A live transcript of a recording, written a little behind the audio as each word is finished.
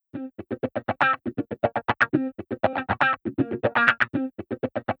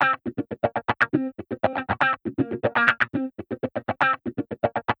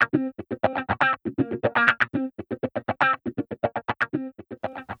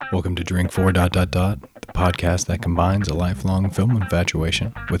Welcome to Drink 4... the podcast that combines a lifelong film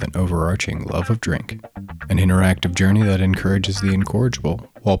infatuation with an overarching love of drink. An interactive journey that encourages the incorrigible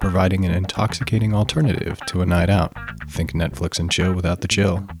while providing an intoxicating alternative to a night out. Think Netflix and chill without the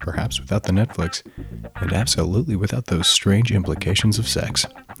chill, perhaps without the Netflix, and absolutely without those strange implications of sex.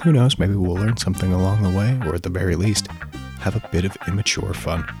 Who knows, maybe we'll learn something along the way, or at the very least, have a bit of immature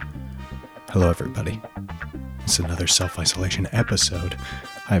fun. Hello everybody. It's another self-isolation episode.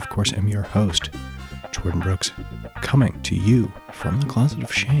 I, of course, am your host, Jordan Brooks, coming to you from the closet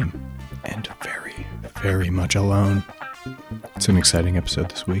of shame, and very, very much alone. It's an exciting episode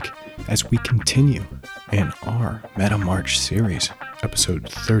this week, as we continue in our Meta March series. Episode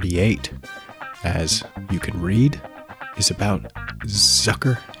 38, as you can read, is about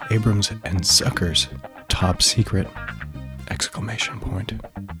Zucker, Abrams, and Zucker's Top Secret!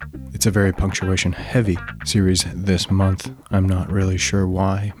 It's a very punctuation-heavy series this month. I'm not really sure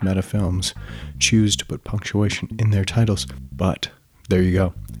why Meta Films choose to put punctuation in their titles, but there you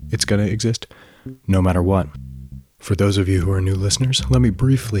go. It's going to exist no matter what. For those of you who are new listeners, let me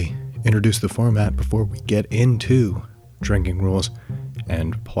briefly introduce the format before we get into drinking rules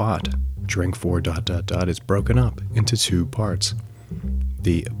and plot. Drink 4... is broken up into two parts.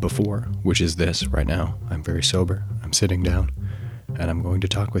 The before, which is this right now. I'm very sober. I'm sitting down, and I'm going to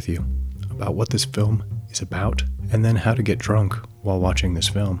talk with you about what this film is about, and then how to get drunk while watching this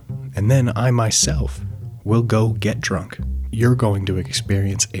film. And then I myself will go get drunk. You're going to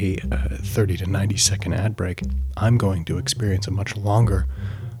experience a 30 to 90 second ad break. I'm going to experience a much longer,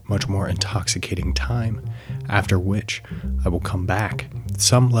 much more intoxicating time, after which I will come back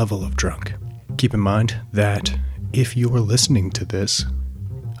some level of drunk. Keep in mind that if you are listening to this,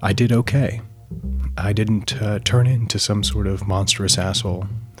 I did okay. I didn't turn into some sort of monstrous asshole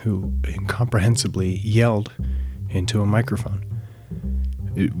who incomprehensibly yelled into a microphone.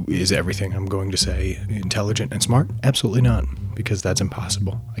 Is everything I'm going to say intelligent and smart? Absolutely not, because that's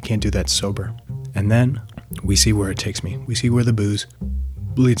impossible. I can't do that sober. And then we see where it takes me. We see where the booze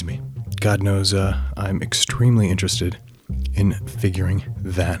leads me. God knows I'm extremely interested in figuring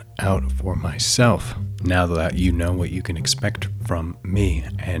that out for myself. Now that you know what you can expect from me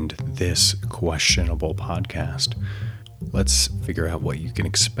and this questionable podcast, let's figure out what you can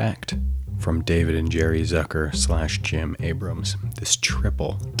expect from David and Jerry Zucker / Jim Abrams, this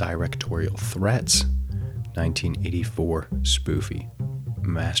triple directorial threats 1984 spoofy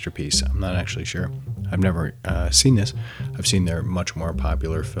masterpiece. I'm not actually sure. I've never seen this. I've seen their much more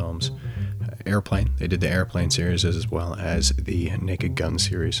popular films. Airplane. They did the Airplane series as well as the Naked Gun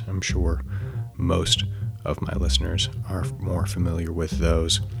series. I'm sure most of my listeners are more familiar with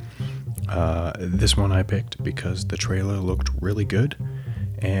those. This one I picked because the trailer looked really good,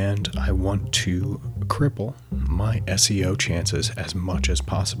 and I want to cripple my SEO chances as much as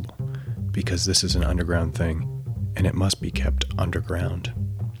possible, because this is an underground thing, and it must be kept underground.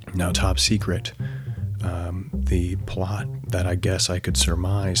 Now, Top Secret, the plot that I guess I could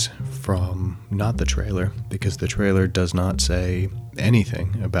surmise from not the trailer, because the trailer does not say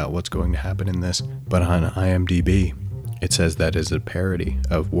anything about what's going to happen in this, but on IMDb, it says that is a parody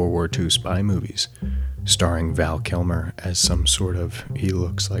of World War II spy movies, starring Val Kilmer as some sort of, he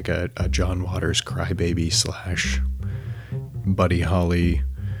looks like a John Waters crybaby / Buddy Holly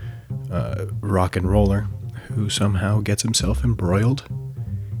rock and roller who somehow gets himself embroiled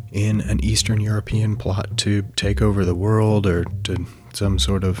in an Eastern European plot to take over the world, or to some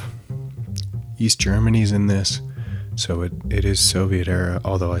sort of East Germany's in this. So it is Soviet era,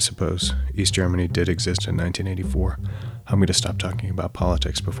 although I suppose East Germany did exist in 1984. I'm going to stop talking about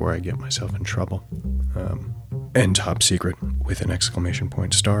politics before I get myself in trouble. And Top Secret, with an exclamation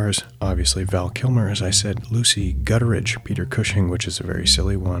point, stars, obviously, Val Kilmer, as I said, Lucy Gutteridge, Peter Cushing, which is a very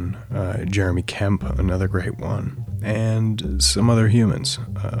silly one, Jeremy Kemp, another great one, and some other humans.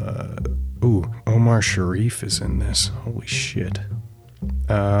 Omar Sharif is in this. Holy shit.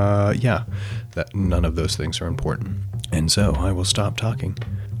 Yeah, that none of those things are important. And so I will stop talking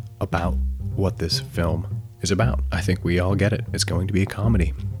about what this film is about. I think we all get it. It's going to be a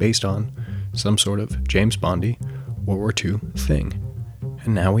comedy based on some sort of James Bondy World War II thing.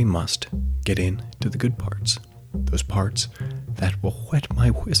 And now we must get into the good parts. Those parts that will whet my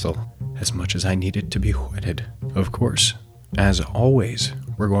whistle as much as I need it to be whetted. Of course, as always,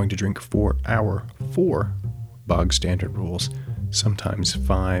 we're going to drink for our 4 bog standard rules. Sometimes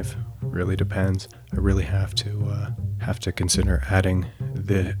 5, really depends. I really have to consider adding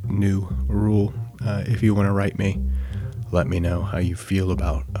the new rule. If you want to write me, let me know how you feel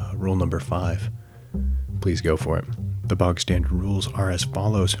about rule number 5. Please go for it. The bog standard rules are as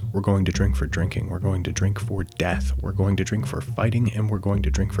follows. We're going to drink for drinking. We're going to drink for death. We're going to drink for fighting, and we're going to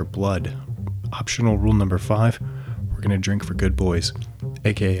drink for blood. Optional rule number 5, we're going to drink for good boys,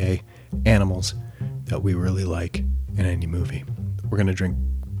 aka animals that we really like in any movie. We're going to drink.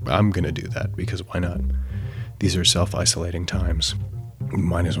 I'm going to do that because why not? These are self-isolating times.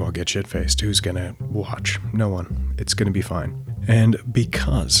 Might as well get shit-faced. Who's going to watch? No one. It's going to be fine. And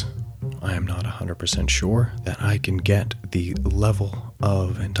because I am not 100% sure that I can get the level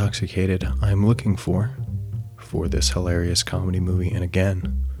of intoxicated I'm looking for this hilarious comedy movie, and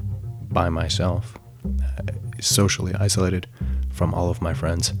again, by myself, socially isolated from all of my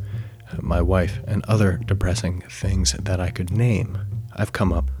friends, my wife, and other depressing things that I could name, I've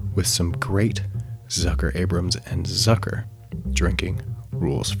come up with some great Zucker, Abrams, and Zucker drinking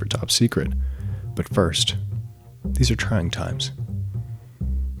rules for Top Secret. But first, these are trying times.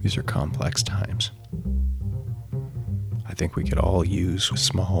 These are complex times. I think we could all use a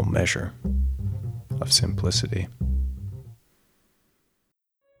small measure of simplicity.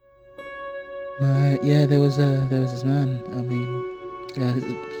 Yeah, there was this man. I mean,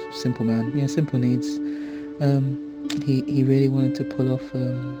 simple man. Yeah, simple needs. He really wanted to pull off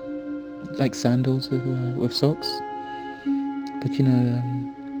like sandals with socks, but he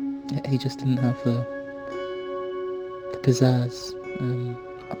just didn't have the pizzazz.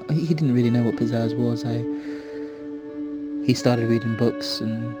 He didn't really know what pizzazz was. He started reading books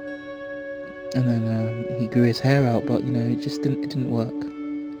and then he grew his hair out, but it just didn't work.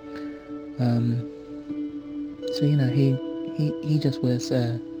 So he just wears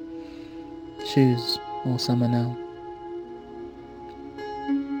shoes all summer now.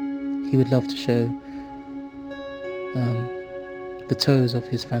 He would love to show the toes of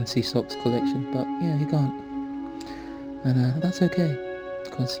his fancy socks collection, but he can't, and that's okay,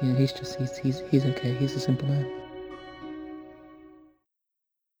 because he's okay. He's a simple man.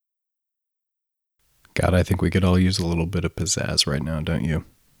 God, I think we could all use a little bit of pizzazz right now, don't you?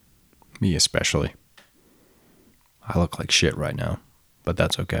 Me especially. I look like shit right now, but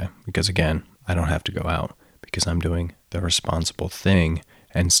that's okay, because again, I don't have to go out, because I'm doing the responsible thing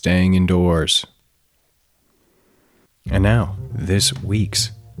and staying indoors. And now, this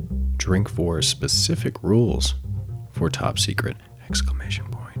week's Drink For specific rules for Top Secret!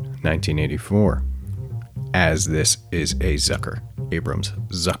 1984. As this is a Zucker, Abrams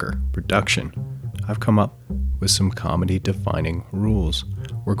Zucker production, I've come up with some comedy-defining rules.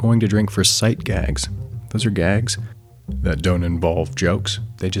 We're going to drink for sight gags. Those are gags that don't involve jokes.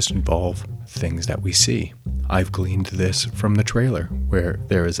 They just involve things that we see. I've gleaned this from the trailer, where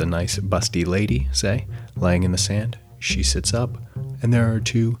there is a nice busty lady, say, laying in the sand. She sits up, and there are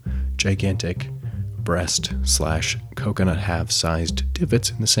 2 gigantic breast/coconut half-sized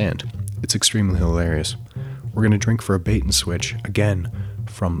divots in the sand. It's extremely hilarious. We're going to drink for a bait and switch, again,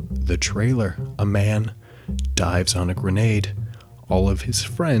 from the trailer. A man dives on a grenade. All of his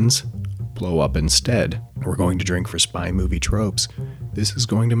friends blow up instead. We're going to drink for spy movie tropes. This is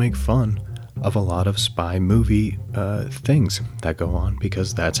going to make fun of a lot of spy movie things that go on,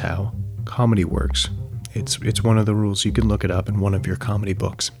 because that's how comedy works. It's one of the rules. You can look it up in one of your comedy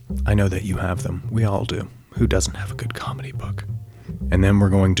books. I know that you have them. We all do. Who doesn't have a good comedy book? And then we're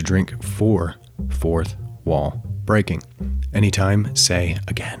going to drink for fourth wall breaking. Anytime, say,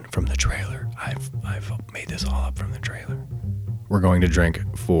 again, from the trailer. I've made this all up from the trailer. We're going to drink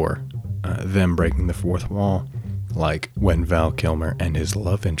for them breaking the fourth wall, like when Val Kilmer and his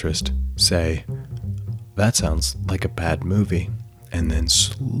love interest say, "That sounds like a bad movie," and then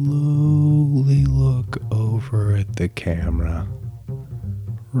slowly look over at the camera,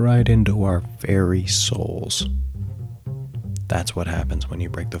 right into our very souls. That's what happens when you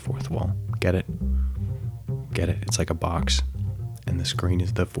break the fourth wall. Get it? Get it? It's like a box, and the screen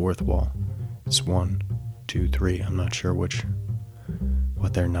is the fourth wall. It's 1, 2, 3. I'm not sure what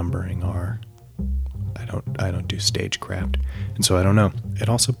their numbering are. I don't do stagecraft, and so I don't know. It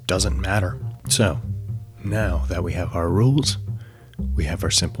also doesn't matter. So, now that we have our rules, we have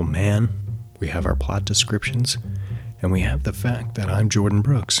our simple man, we have our plot descriptions, and we have the fact that I'm Jordan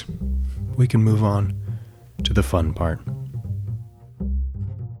Brooks, we can move on to the fun part.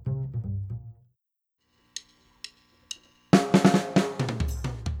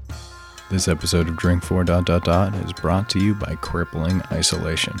 This episode of Drink For ... is brought to you by Crippling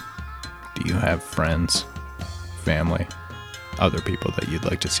Isolation. Do you have friends, family, other people that you'd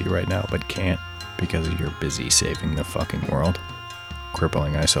like to see right now but can't because you're busy saving the fucking world?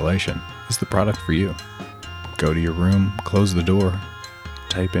 Crippling Isolation is the product for you. Go to your room, close the door,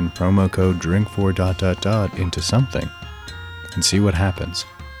 type in promo code DRINK4 ... into something, and see what happens.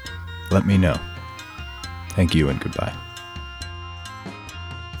 Let me know. Thank you and goodbye.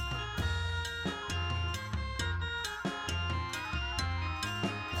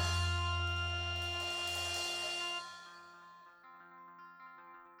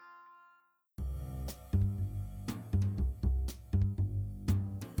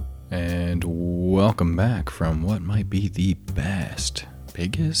 And welcome back from what might be the best,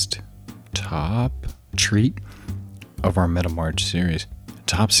 biggest, top treat of our Metamarch series.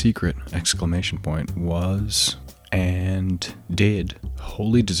 Top secret, ! Was and did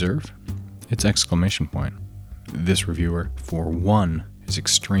wholly deserve its ! This reviewer, for one, is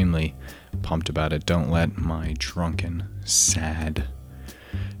extremely pumped about it. Don't let my drunken, sad,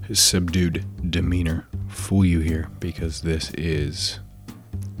 subdued demeanor fool you here, because this is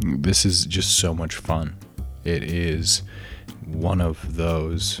just so much fun. It is one of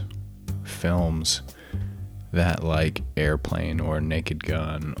those films that, like Airplane or Naked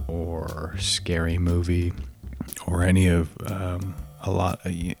Gun or Scary Movie or any of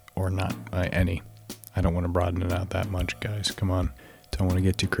or not any. I don't want to broaden it out that much, guys. Come on. Don't want to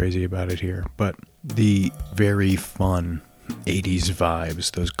get too crazy about it here. But the very fun 80s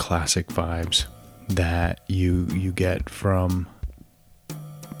vibes, those classic vibes that you get from...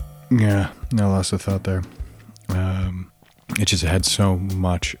 Yeah, I lost the thought there. It just had so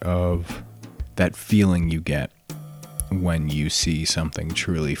much of that feeling you get when you see something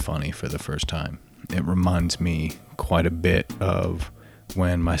truly funny for the first time. It reminds me quite a bit of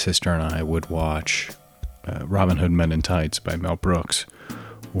when my sister and I would watch Robin Hood Men in Tights by Mel Brooks,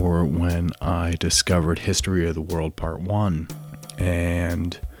 or when I discovered History of the World Part 1,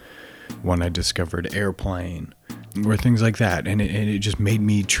 and when I discovered Airplane, or things like that. And it just made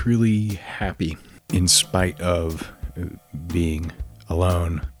me truly happy, in spite of being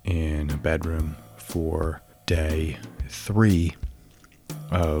alone in a bedroom for day 3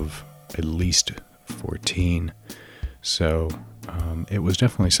 of at least 14. So it was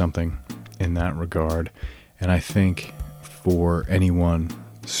definitely something in that regard. And I think for anyone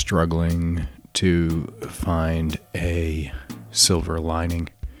struggling to find a silver lining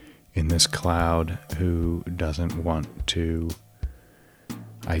in this cloud, who doesn't want to,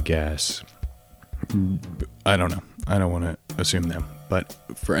 I guess, I don't know. I don't want to assume them. But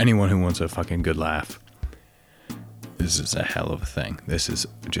for anyone who wants a fucking good laugh, this is a hell of a thing. This is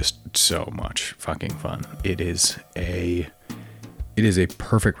just so much fucking fun. It is a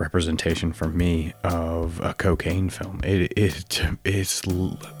perfect representation for me of a cocaine film. It's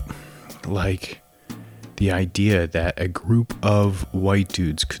like the idea that a group of white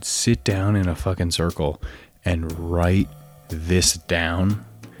dudes could sit down in a fucking circle and write this down,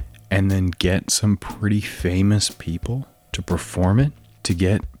 and then get some pretty famous people to perform it, to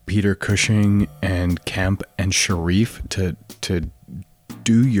get Peter Cushing and Kemp and Sharif to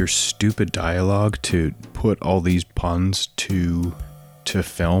do your stupid dialogue, to put all these puns to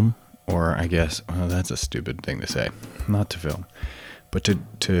film, or I guess that's a stupid thing to say, not to film, but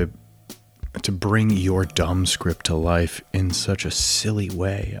to bring your dumb script to life in such a silly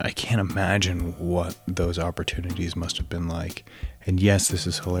way. I can't imagine what those opportunities must have been like. And yes, this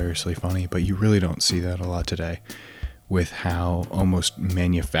is hilariously funny, but you really don't see that a lot today, with how almost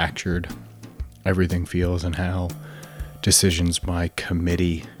manufactured everything feels, and how decisions by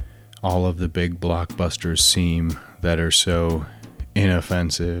committee, all of the big blockbusters seem that are so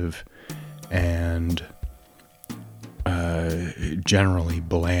inoffensive and generally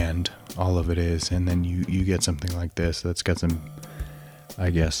bland. All of it is. And then you get something like this that's got some, I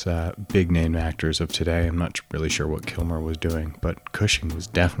guess, big name actors of today. I'm not really sure what Kilmer was doing, but Cushing was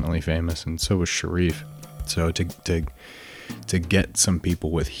definitely famous, and so was Sharif. So to get some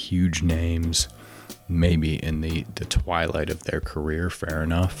people with huge names, maybe in the twilight of their career, fair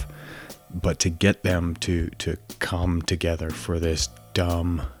enough, but to get them to come together for this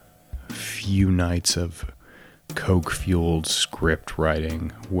dumb few nights of coke-fueled script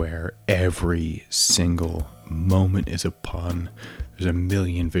writing, where every single moment is a pun, there's a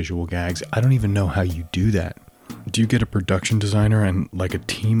million visual gags. I don't even know how you do that. Do you get a production designer and like a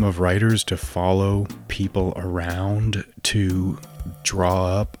team of writers to follow people around to draw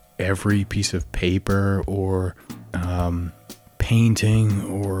up every piece of paper or painting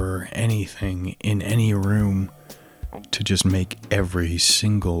or anything in any room, to just make every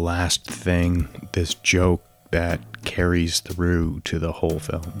single last thing this joke that carries through to the whole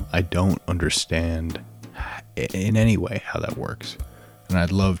film? I don't understand in any way how that works. And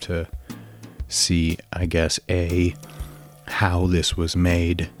I'd love to see, I guess, how this was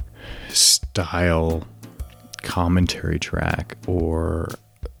made style commentary track or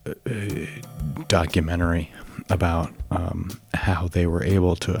documentary about how they were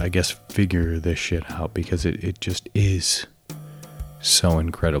able to, I guess, figure this shit out, because it just is so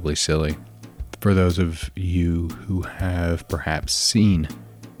incredibly silly. For those of you who have perhaps seen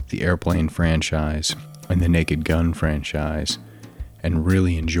the Airplane franchise and the Naked Gun franchise and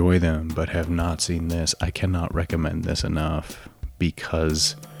really enjoy them but have not seen this, I cannot recommend this enough,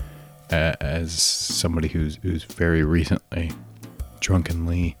 because as somebody who's very recently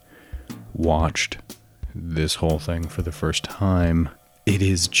drunkenly watched this whole thing for the first time, it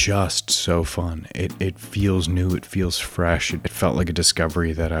is just so fun. It feels new, it feels fresh. It felt like a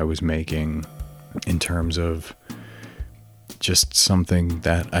discovery that I was making in terms of just something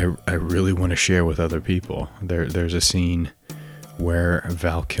that I really want to share with other people. There's a scene where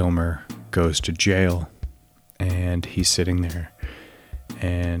Val Kilmer goes to jail and he's sitting there,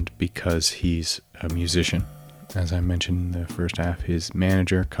 and because he's a musician, as I mentioned in the first half, his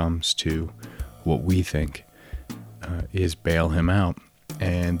manager comes to what we think is bail him out,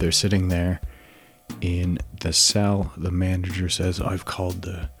 and they're sitting there in the cell. The manager says, "I've called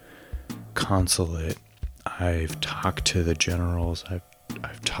the consulate, I've talked to the generals,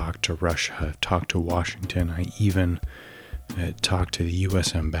 I've talked to Russia, I've talked to Washington, I even talked to the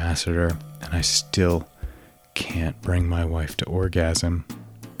U.S. ambassador, and I still can't bring my wife to orgasm."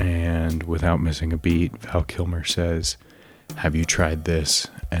 And without missing a beat, Val Kilmer says, "Have you tried this?"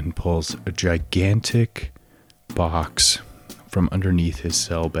 and pulls a gigantic box from underneath his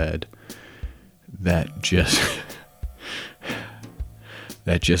cell bed that just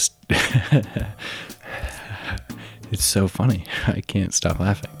it's so funny. I can't stop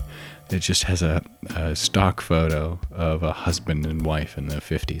laughing. It just has a stock photo of a husband and wife in the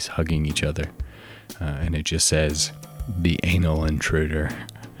 50s hugging each other, and it just says, "The Anal Intruder."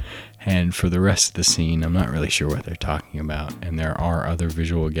 And for the rest of the scene, I'm not really sure what they're talking about. And there are other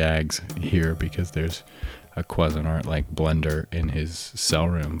visual gags here, because there's a Cuisinart-like blender in his cell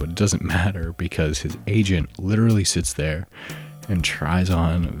room. But it doesn't matter, because his agent literally sits there and tries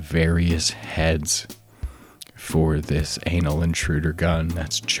on various heads for this anal intruder gun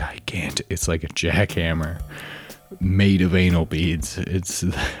that's gigantic. It's like a jackhammer made of anal beads. It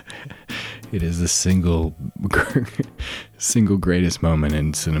is the single greatest moment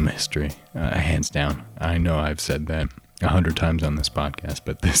in cinema history, hands down. I know I've said that 100 times on this podcast,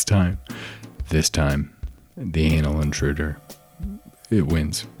 but this time, the Anal Intruder, it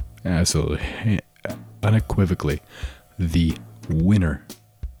wins. Absolutely, unequivocally, the winner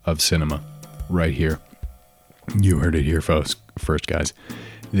of cinema, right here. You heard it here first, guys.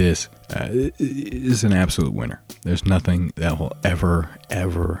 This is an absolute winner. There's nothing that will ever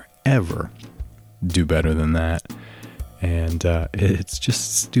do better than that. And it's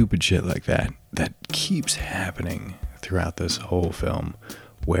just stupid shit like that keeps happening throughout this whole film,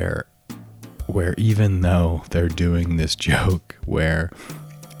 where even though they're doing this joke where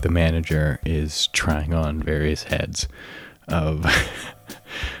the manager is trying on various heads of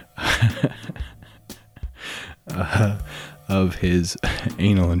of his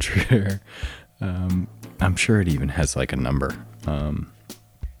anal intruder, I'm sure it even has like a number.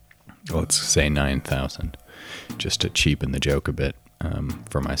 Let's say 9,000, just to cheapen the joke a bit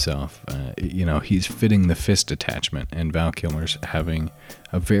for myself. He's fitting the fist attachment, and Val Kilmer's having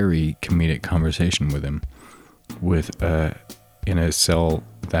a very comedic conversation with him, in a cell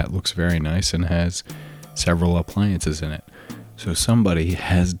that looks very nice and has several appliances in it. So somebody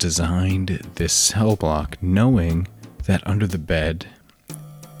has designed this cell block knowing that under the bed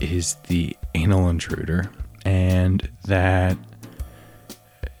is the anal intruder, and that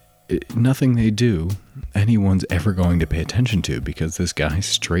nothing they do anyone's ever going to pay attention to, because this guy's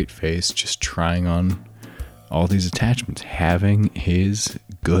straight-faced, just trying on all these attachments, having his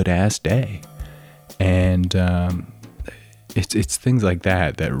good-ass day. And it's things like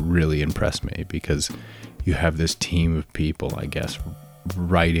that really impress me, because you have this team of people, I guess,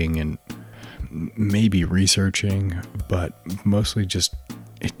 writing and maybe researching, but mostly just,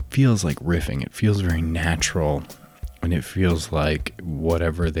 it feels like riffing. It feels very natural. And it feels like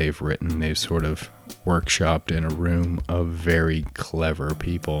whatever they've written, they've sort of workshopped in a room of very clever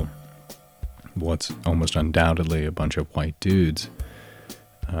people. What's almost undoubtedly a bunch of white dudes.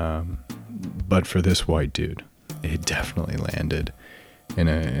 But for this white dude, it definitely landed in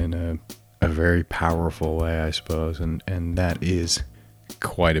a very powerful way, I suppose. And that is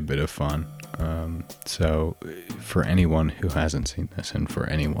quite a bit of fun. So for anyone who hasn't seen this, and for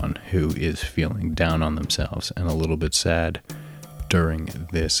anyone who is feeling down on themselves and a little bit sad during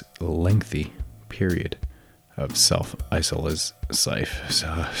this lengthy period of self-isolation, the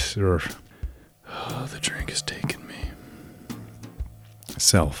drink has taken me.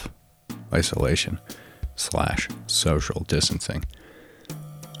 Self-isolation, / social distancing.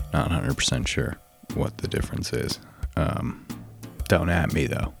 Not 100% sure what the difference is. Don't at me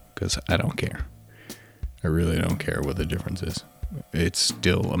though, because I don't care. I really don't care what the difference is. It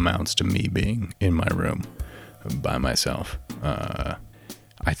still amounts to me being in my room by myself.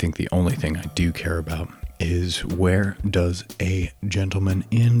 I think the only thing I do care about is where does a gentleman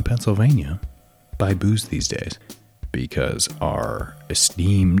in Pennsylvania buy booze these days? Because our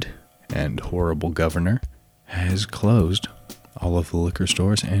esteemed and horrible governor has closed all of the liquor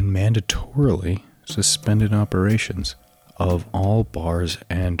stores and mandatorily suspended operations of all bars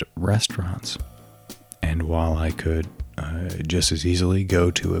and restaurants. And while I could just as easily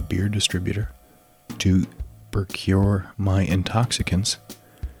go to a beer distributor to procure my intoxicants,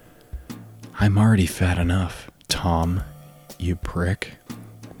 I'm already fat enough, Tom, you prick.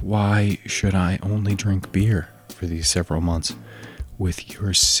 Why should I only drink beer for these several months with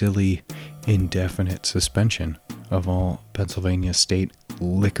your silly, indefinite suspension of all Pennsylvania state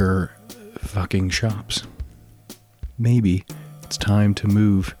liquor fucking shops? Maybe it's time to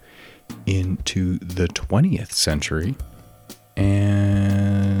move into the 20th century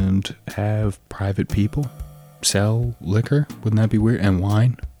and have private people sell liquor. Wouldn't that be weird? And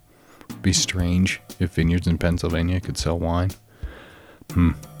wine? It'd be strange if vineyards in Pennsylvania could sell wine.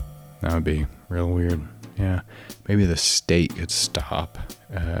 That would be real weird. Yeah, maybe the state could stop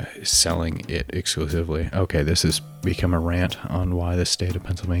selling it exclusively. Okay, this has become a rant on why the state of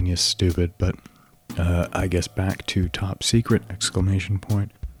Pennsylvania is stupid, but I guess back to top secret, !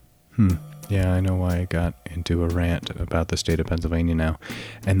 Yeah, I know why I got into a rant about the state of Pennsylvania now,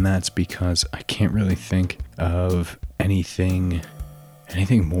 and that's because I can't really think of anything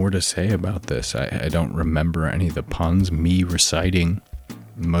more to say about this. I don't remember any of the puns. Me reciting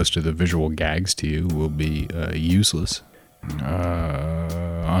most of the visual gags to you will be useless.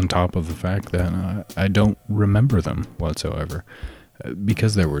 On top of the fact that I don't remember them whatsoever,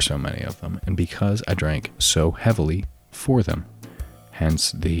 because there were so many of them, and because I drank so heavily for them.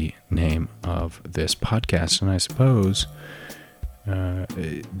 Hence the name of this podcast. And I suppose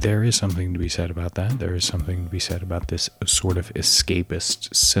there is something to be said about that. There is something to be said about this sort of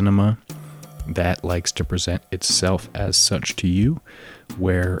escapist cinema that likes to present itself as such to you,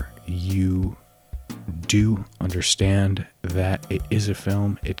 where you do understand that it is a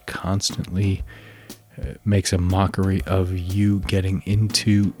film. It constantly makes a mockery of you getting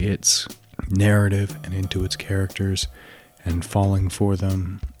into its narrative and into its characters and falling for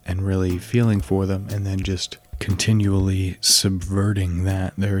them and really feeling for them, and then just continually subverting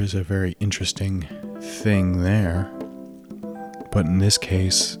that. There is a very interesting thing there. But in this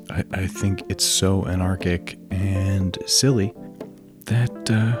case, I think it's so anarchic and silly that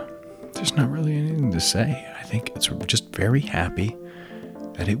there's not really anything to say. I think it's just very happy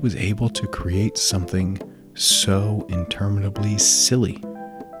that it was able to create something so interminably silly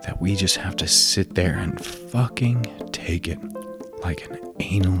that we just have to sit there and fucking take it like an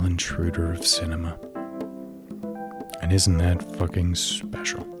anal intruder of cinema. And isn't that fucking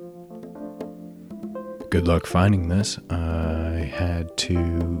special? Good luck finding this. I had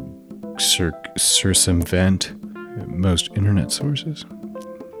to circumvent most internet sources,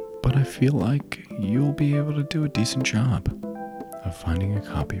 but I feel like you'll be able to do a decent job of finding a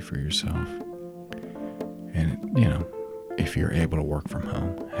copy for yourself. And, you know, if you're able to work from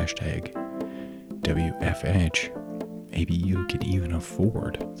home, hashtag WFH, maybe you can even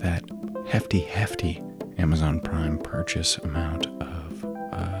afford that hefty Amazon Prime purchase amount of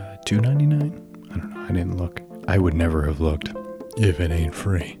 $2.99. I don't know, I didn't look. I would never have looked. If it ain't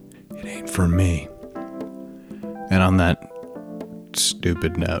free, it ain't for me. And on that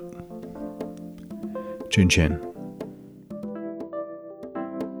stupid note, chin chin.